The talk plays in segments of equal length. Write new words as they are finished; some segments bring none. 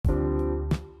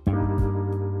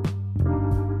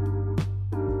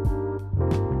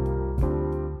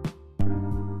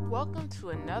to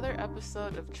another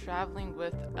episode of Traveling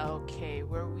with LK,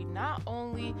 where we not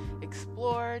only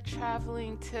explore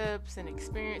traveling tips and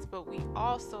experience, but we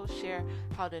also share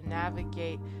how to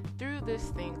navigate through this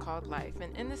thing called life.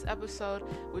 And in this episode,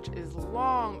 which is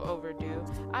long overdue,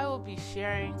 I will be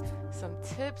sharing some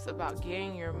tips about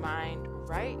getting your mind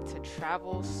right to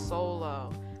travel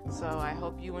solo. So I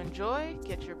hope you enjoy.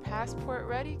 Get your passport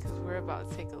ready because we're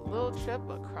about to take a little trip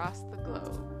across the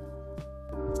globe.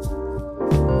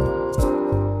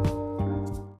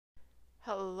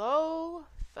 Hello,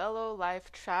 fellow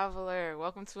life traveler.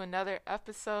 Welcome to another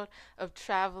episode of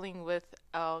Traveling with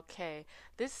LK.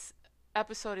 This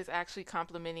episode is actually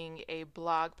complementing a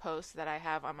blog post that I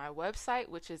have on my website,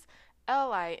 which is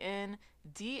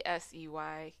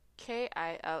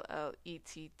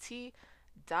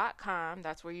lindseykillett.com.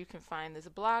 That's where you can find this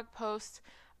blog post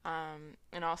and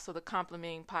also the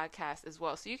complementing podcast as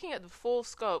well. So you can get the full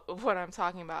scope of what I'm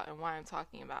talking about and why I'm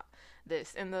talking about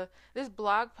this. And this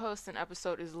blog post and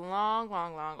episode is long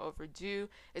overdue.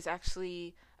 It's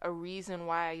actually a reason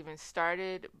why I even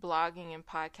started blogging and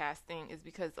podcasting, is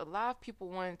because a lot of people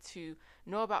wanted to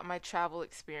know about my travel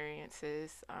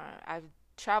experiences. I've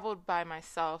traveled by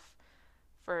myself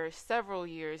for several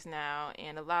years now,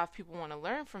 and a lot of people want to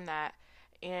learn from that.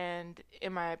 And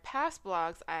in my past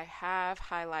blogs, I have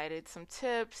highlighted some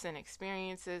tips and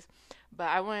experiences, but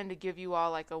I wanted to give you all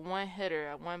like a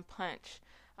one-hitter, a one-punch,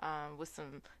 with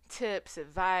some tips,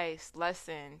 advice,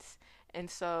 lessons. And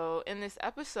so in this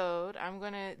episode, I'm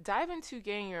going to dive into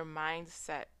getting your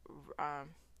mindset,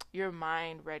 your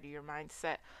mind ready, your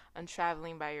mindset on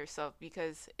traveling by yourself,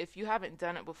 because if you haven't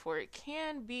done it before, it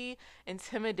can be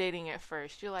intimidating at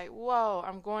first. You're like, whoa,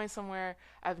 I'm going somewhere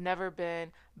I've never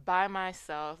been by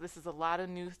myself. This is a lot of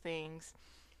new things.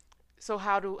 So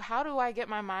how do I get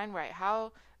my mind right?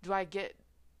 How do I get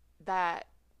that,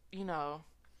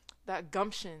 that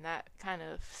gumption, that kind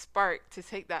of spark to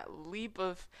take that leap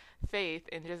of faith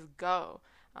and just go?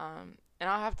 And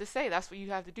I'll have to say, that's what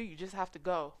you have to do. You just have to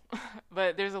go.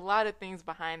 But there's a lot of things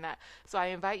behind that. So I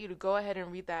invite you to go ahead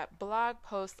and read that blog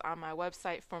post on my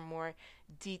website for more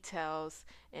details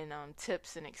and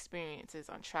tips and experiences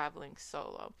on traveling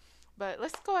solo. But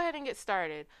let's go ahead and get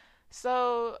started.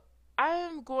 So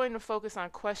I'm going to focus on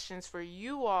questions for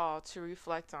you all to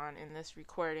reflect on in this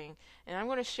recording. And I'm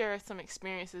going to share some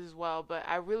experiences as well, but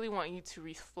I really want you to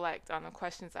reflect on the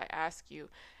questions I ask you.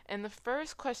 And the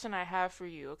first question I have for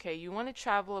you, okay, you want to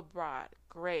travel abroad.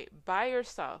 Great. By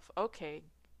yourself. Okay,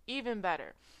 even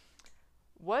better.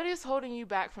 What is holding you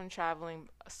back from traveling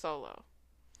solo?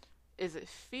 Is it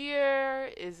fear?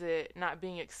 Is it not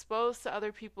being exposed to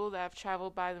other people that have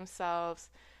traveled by themselves?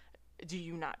 Do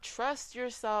you not trust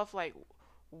yourself? Like,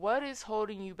 what is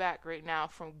holding you back right now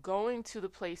from going to the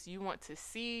place you want to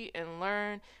see and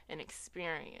learn and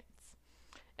experience?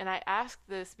 And I ask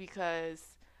this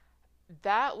because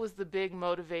that was the big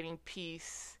motivating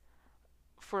piece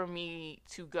for me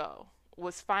to go,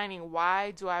 was finding,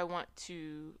 why do I want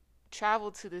to travel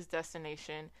to this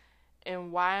destination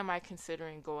and why am I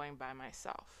considering going by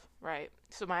myself, right?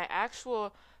 So my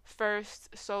actual first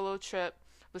solo trip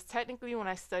was technically when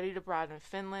I studied abroad in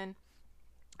Finland.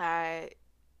 I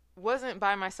wasn't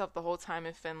by myself the whole time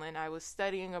in Finland. I was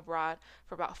studying abroad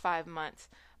for about 5 months,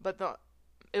 but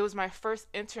it was my first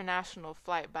international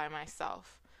flight by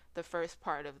myself, the first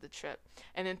part of the trip.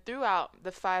 And then throughout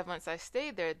the 5 months I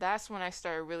stayed there, that's when I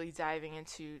started really diving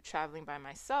into traveling by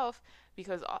myself,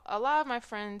 because a lot of my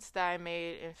friends that I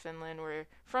made in Finland were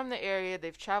from the area.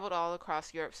 They've traveled all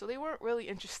across Europe, so they weren't really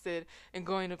interested in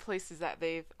going to places that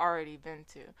they've already been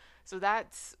to. So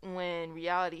that's when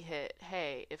reality hit.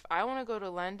 Hey, if I want to go to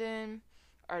London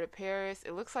or to Paris,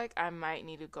 it looks like I might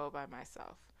need to go by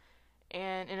myself.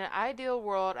 And in an ideal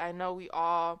world, I know we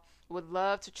all would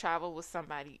love to travel with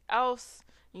somebody else,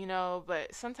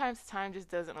 but sometimes time just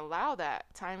doesn't allow that.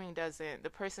 Timing doesn't.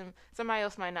 Somebody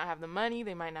else might not have the money,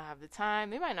 they might not have the time,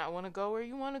 they might not want to go where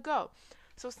you want to go.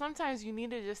 So sometimes you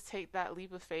need to just take that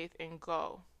leap of faith and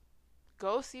go.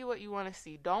 Go see what you want to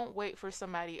see. Don't wait for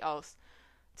somebody else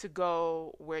to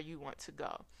go where you want to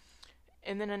go.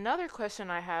 And then another question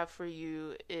I have for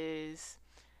you is,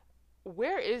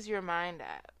 where is your mind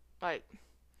at? Like,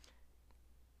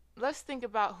 let's think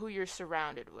about who you're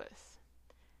surrounded with.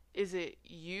 Is it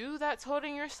you that's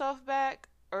holding yourself back,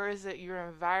 or is it your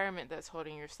environment that's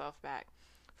holding yourself back?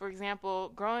 For example,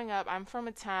 growing up, I'm from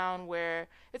a town where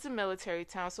it's a military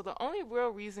town, so the only real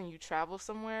reason you travel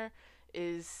somewhere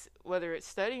is whether it's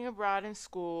studying abroad in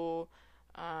school,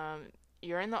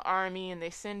 you're in the army and they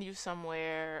send you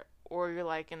somewhere, or you're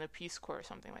like in the Peace Corps or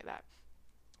something like that.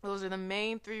 Those are the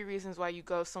main 3 reasons why you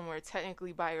go somewhere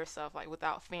technically by yourself, like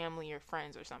without family or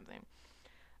friends or something.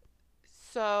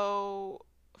 So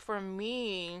for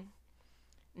me,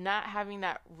 not having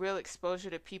that real exposure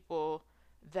to people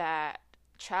that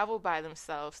travel by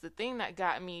themselves, the thing that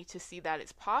got me to see that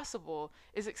it's possible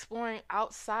is exploring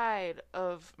outside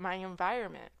of my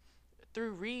environment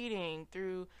through reading,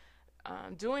 through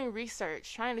doing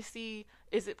research, trying to see,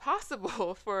 is it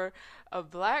possible for a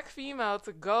black female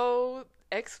to go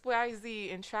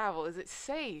XYZ and travel? Is it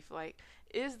safe? Like,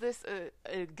 is this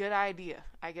a good idea?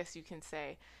 I guess you can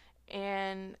say.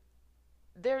 And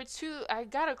I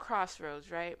got a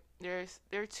crossroads, right? There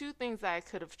are two things that I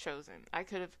could have chosen. I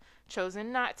could have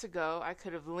chosen not to go. I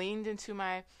could have leaned into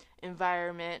my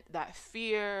environment, that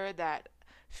fear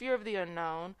of the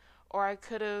unknown, or I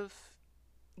could have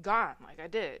gone like I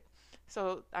did.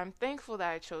 So I'm thankful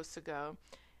that I chose to go.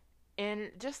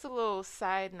 And just a little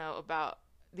side note about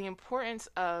the importance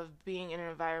of being in an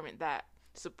environment that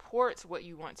supports what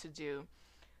you want to do.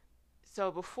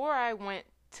 So before I went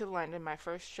to London, my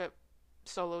first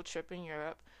solo trip in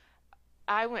Europe,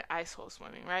 I went ice hole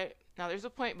swimming, right? Now there's a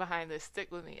point behind this,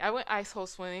 stick with me. I went ice hole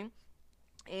swimming,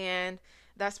 and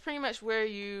that's pretty much where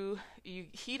you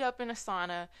heat up in a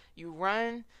sauna, you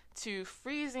run to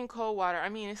freezing cold water. I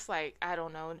mean, it's like, I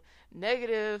don't know,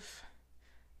 negative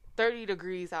 30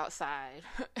 degrees outside.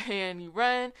 And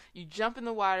you jump in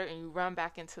the water and you run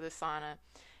back into the sauna.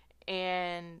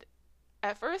 And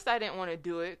at first I didn't want to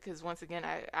do it because, once again,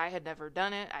 I had never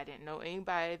done it. I didn't know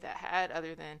anybody that had,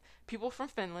 other than people from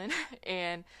Finland.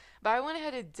 But I went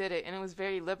ahead and did it, and it was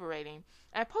very liberating.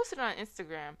 And I posted it on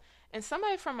Instagram, and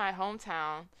somebody from my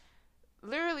hometown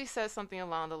literally said something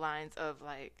along the lines of,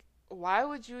 like, why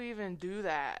would you even do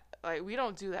that? Like, we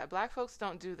don't do that. Black folks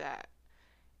don't do that.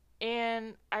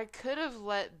 And I could have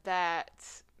let that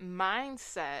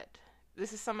mindset,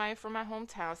 this is somebody from my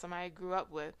hometown, somebody I grew up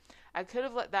with, I could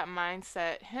have let that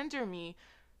mindset hinder me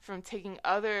from taking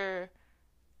other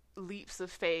leaps of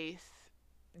faith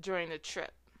during the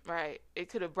trip, right? It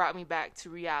could have brought me back to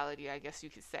reality, I guess you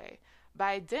could say. But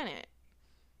I didn't.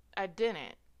 I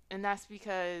didn't. And that's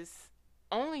because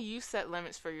only you set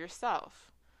limits for yourself.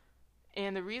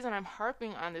 And the reason I'm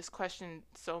harping on this question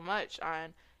so much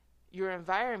on your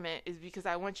environment is because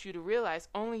I want you to realize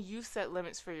only you set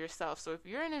limits for yourself. So if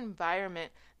you're in an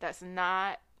environment that's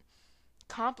not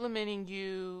complimenting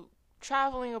you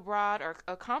traveling abroad or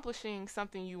accomplishing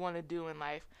something you want to do in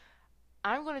life,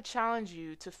 I'm going to challenge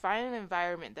you to find an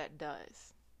environment that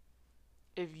does.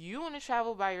 If you want to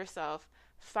travel by yourself,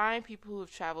 find people who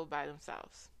have traveled by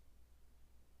themselves.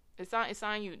 It's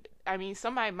on you. I mean,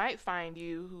 somebody might find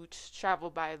you who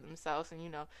travel by themselves and,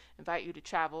 invite you to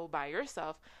travel by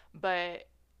yourself, but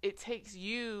it takes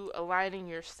you aligning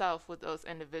yourself with those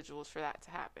individuals for that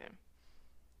to happen.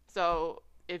 So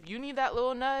if you need that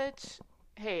little nudge,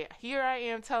 hey, here I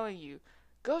am telling you,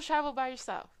 go travel by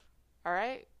yourself. All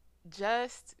right?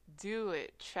 Just do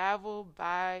it. Travel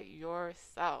by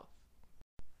yourself.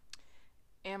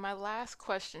 And my last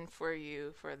question for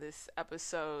you for this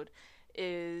episode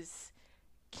is,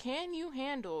 can you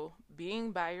handle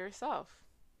being by yourself?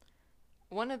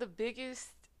 One of the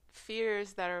biggest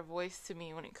fears that are voiced to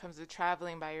me when it comes to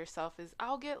traveling by yourself is,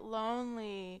 I'll get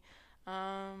lonely.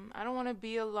 I don't want to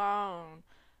be alone.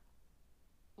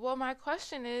 Well, my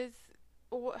question is,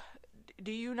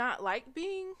 do you not like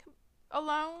being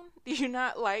alone? Do you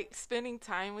not like spending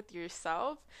time with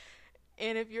yourself?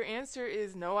 And if your answer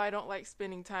is no, I don't like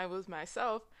spending time with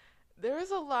myself, there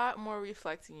is a lot more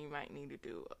reflecting you might need to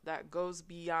do that goes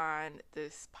beyond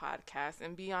this podcast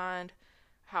and beyond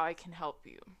how I can help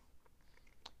you.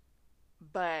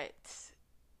 But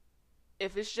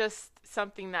if it's just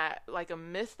something that, like a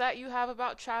myth that you have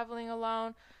about traveling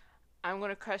alone, I'm going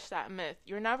to crush that myth.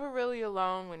 You're never really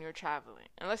alone when you're traveling,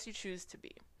 unless you choose to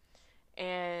be.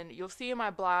 And you'll see in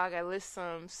my blog, I list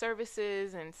some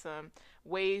services and some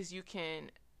ways you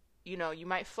can, you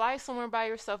might fly somewhere by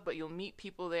yourself, but you'll meet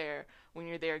people there when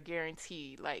you're there,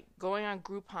 guaranteed. Like going on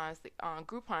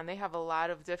Groupon, they have a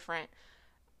lot of different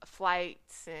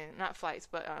flights, and not flights,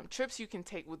 but trips you can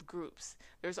take with groups.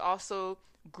 There's also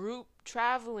group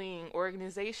traveling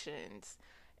organizations.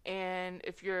 And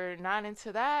if you're not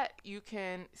into that, you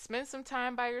can spend some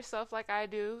time by yourself like I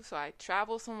do. So I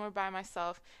travel somewhere by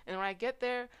myself. And when I get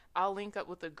there, I'll link up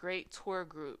with a great tour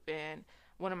group. And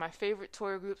one of my favorite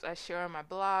tour groups I share on my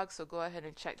blog, so go ahead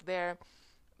and check there.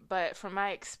 But from my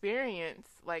experience,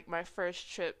 like my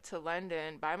first trip to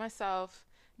London by myself,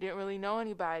 didn't really know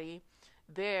anybody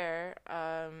there.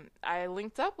 I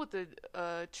linked up with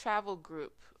a travel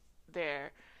group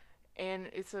there. And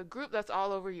it's a group that's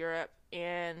all over Europe.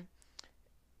 And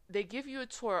they give you a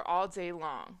tour all day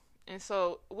long. And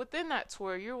so within that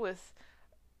tour, you're with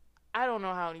I don't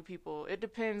know how many people. It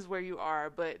depends where you are,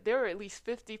 but there were at least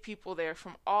 50 people there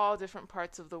from all different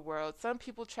parts of the world. Some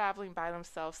people traveling by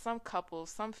themselves, some couples,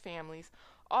 some families,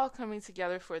 all coming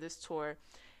together for this tour.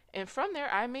 And from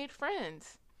there, I made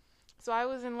friends. So I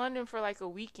was in London for like a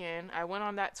weekend. I went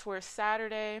on that tour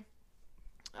Saturday,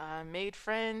 made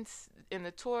friends in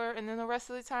the tour, and then the rest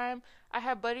of the time, I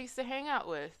had buddies to hang out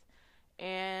with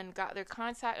and got their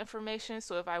contact information.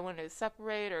 So if I wanted to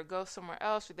separate or go somewhere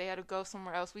else, or they had to go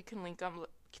somewhere else, we can link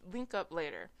up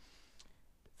later.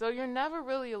 So you're never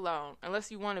really alone unless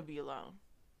you want to be alone.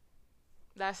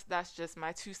 That's just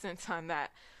my 2 cents on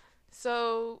that.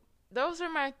 So those are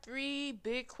my 3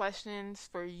 big questions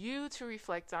for you to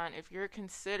reflect on if you're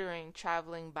considering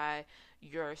traveling by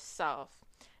yourself.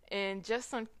 And just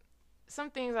some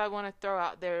things I want to throw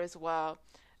out there as well.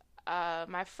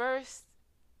 My first,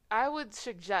 I would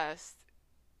suggest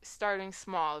starting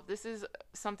small. If this is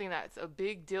something that's a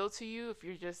big deal to you, if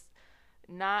you're just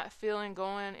not feeling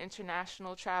going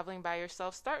international traveling by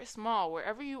yourself, start small.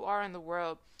 Wherever you are in the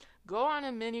world, go on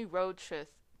a mini road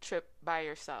trip by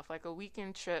yourself, like a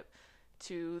weekend trip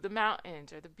to the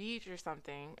mountains or the beach or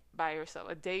something by yourself,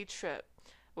 a day trip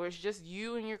where it's just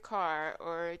you and your car,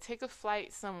 or take a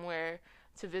flight somewhere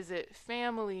to visit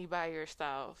family by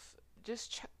yourself.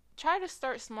 Just try to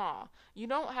start small. You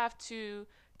don't have to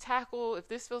tackle, if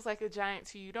this feels like a giant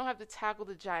to you, you don't have to tackle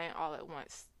the giant all at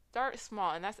once. Start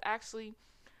small. And that's actually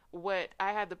what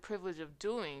I had the privilege of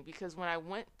doing, because when I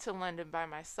went to London by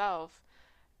myself,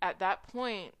 at that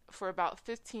point, for about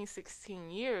 15, 16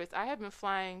 years, I had been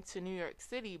flying to New York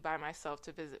City by myself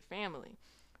to visit family.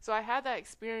 So I had that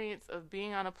experience of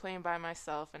being on a plane by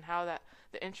myself and how that,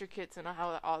 the intricacies and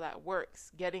how all that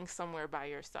works, getting somewhere by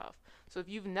yourself. So if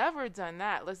you've never done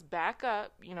that, let's back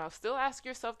up, still ask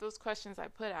yourself those questions I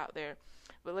put out there,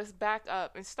 but let's back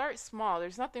up and start small.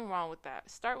 There's nothing wrong with that.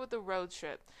 Start with the road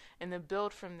trip and then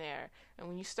build from there. And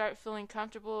when you start feeling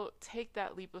comfortable, take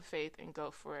that leap of faith and go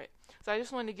for it. So I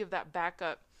just wanted to give that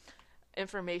backup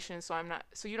information so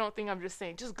you don't think I'm just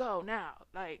saying, just go now.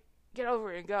 Like, get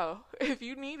over it and go. If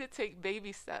you need to take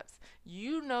baby steps,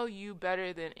 you know you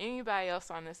better than anybody else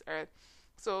on this earth.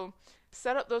 So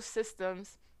set up those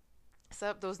systems,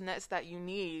 set up those nets that you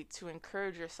need to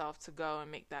encourage yourself to go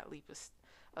and make that leap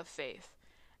of faith.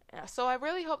 So I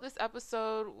really hope this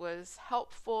episode was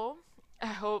helpful. I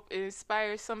hope it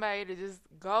inspires somebody to just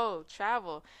go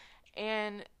travel.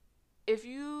 And if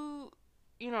you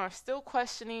are still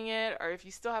questioning it, or if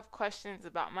you still have questions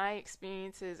about my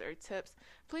experiences or tips,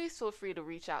 please feel free to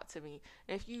reach out to me.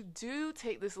 And if you do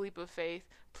take this leap of faith,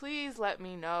 please let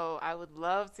me know. I would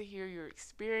love to hear your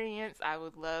experience. I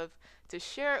would love to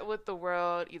share it with the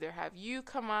world, either have you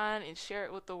come on and share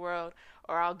it with the world,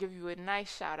 or I'll give you a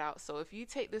nice shout out. So if you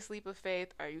take this leap of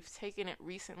faith or you've taken it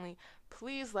recently,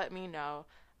 please let me know.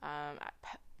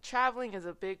 Traveling is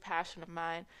a big passion of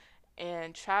mine.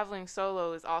 And traveling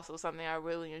solo is also something I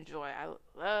really enjoy. I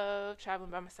love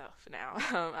traveling by myself now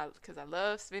because I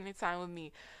love spending time with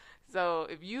me. So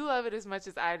if you love it as much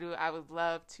as I do, I would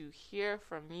love to hear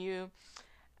from you.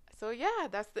 So yeah,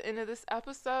 that's the end of this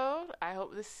episode. I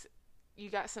hope you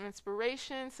got some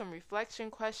inspiration, some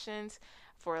reflection questions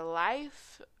for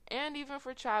life, and even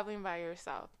for traveling by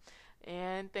yourself.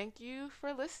 And thank you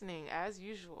for listening, as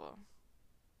usual.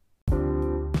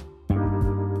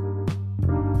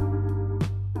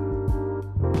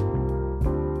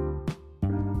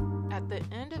 At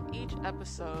the end of each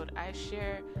episode, I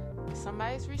share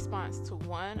somebody's response to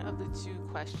one of the 2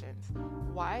 questions.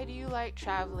 Why do you like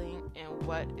traveling, and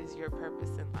what is your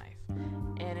purpose in life?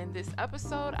 And in this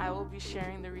episode, I will be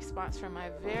sharing the response from my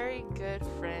very good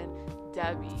friend,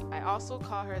 Debbie. I also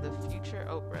call her the future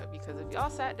Oprah, because if y'all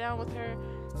sat down with her,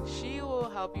 she will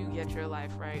help you get your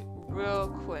life right real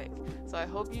quick. So I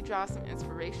hope you draw some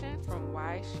inspiration from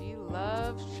why she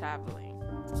loves traveling.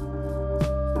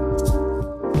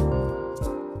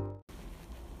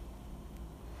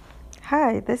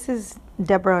 Hi, this is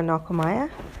Deborah Nokamaya.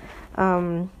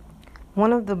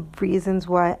 One of the reasons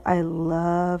why I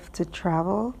love to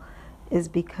travel is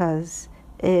because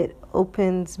it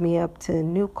opens me up to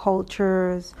new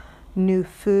cultures, new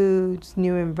foods,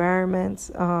 new environments,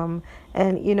 and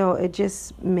it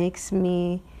just makes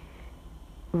me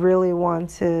really want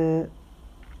to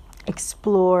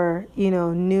explore,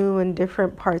 new and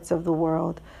different parts of the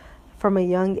world. From a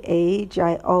young age,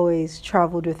 I always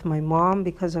traveled with my mom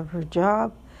because of her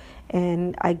job,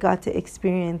 and I got to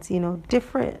experience,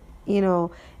 different,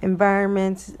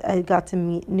 environments. I got to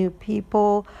meet new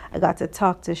people. I got to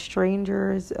talk to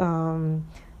strangers,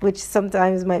 which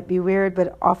sometimes might be weird,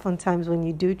 but oftentimes when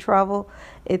you do travel,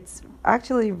 it's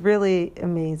actually really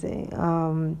amazing.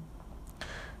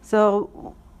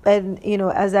 So and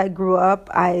as I grew up,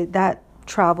 I that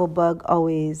travel bug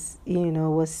always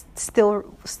was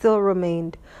still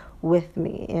remained with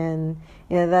me. And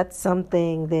that's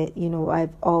something that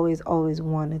I've always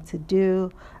wanted to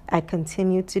do. I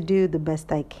continue to do the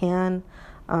best I can.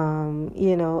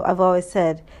 I've always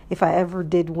said if I ever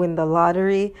did win the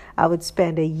lottery, I would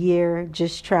spend a year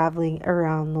just traveling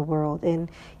around the world. And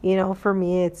for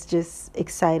me, it's just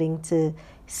exciting to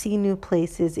see new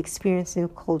places, experience new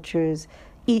cultures,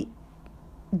 eat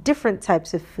different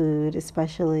types of food,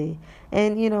 especially,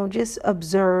 and just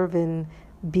observe and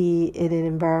be in an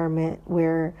environment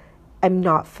where I'm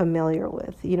not familiar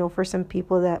with. For some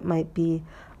people that might be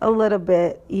a little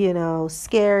bit,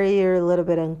 scary or a little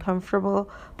bit uncomfortable,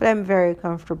 but I'm very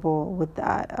comfortable with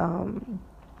that.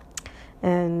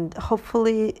 And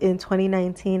hopefully in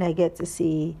 2019, I get to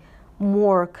see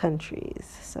more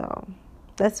countries. So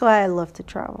that's why I love to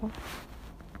travel.